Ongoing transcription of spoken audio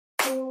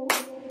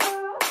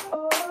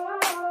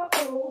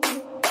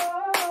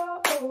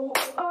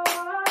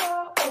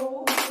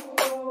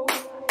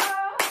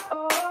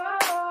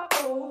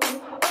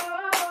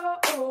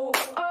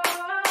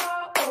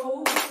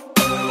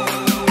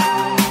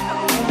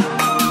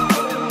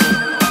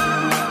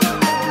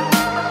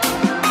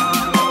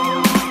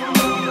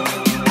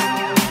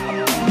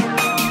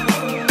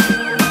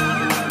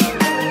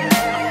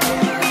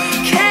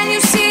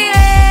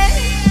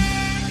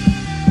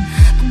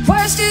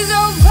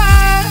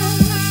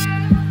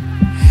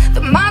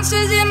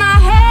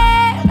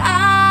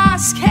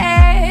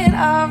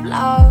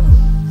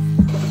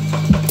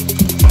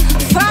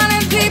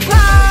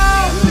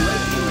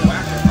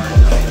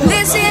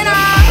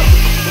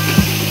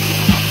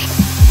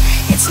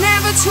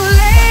Too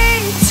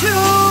late to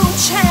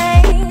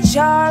change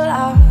your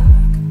luck,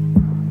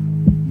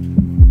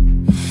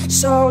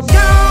 so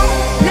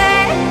don't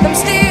let them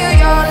steal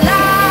your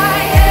life.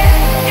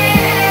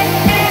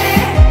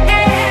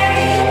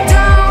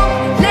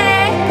 Don't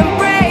let them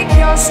break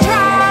your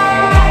stride.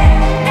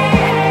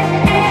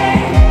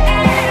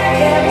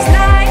 There is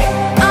light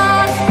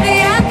on the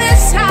other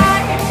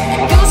side,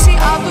 and you'll see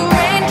all the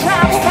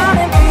raindrops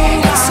falling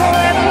through. It's a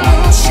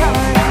revolution,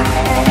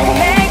 and we'll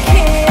make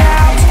it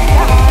out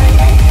tonight.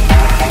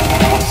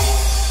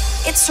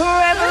 It's a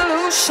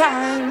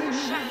revolution.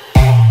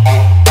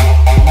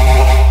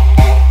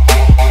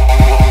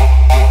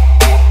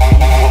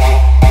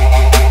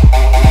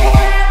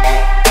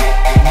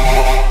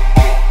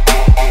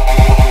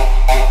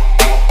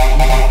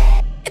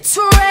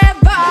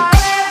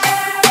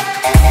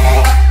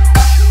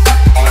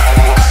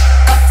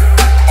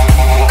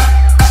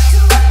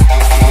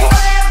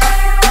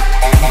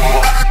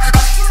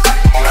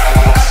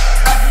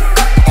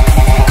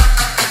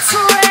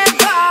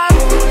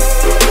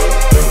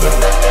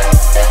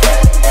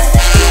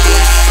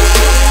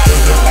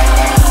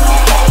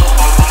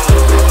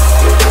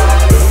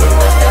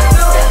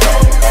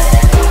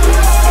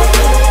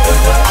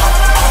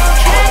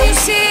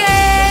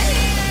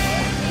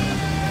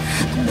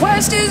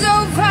 Worst is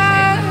over.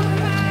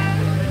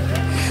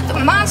 The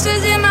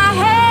monsters in my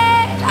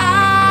head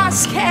are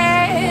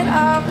scared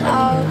of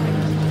love.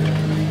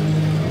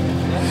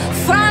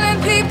 Finding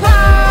people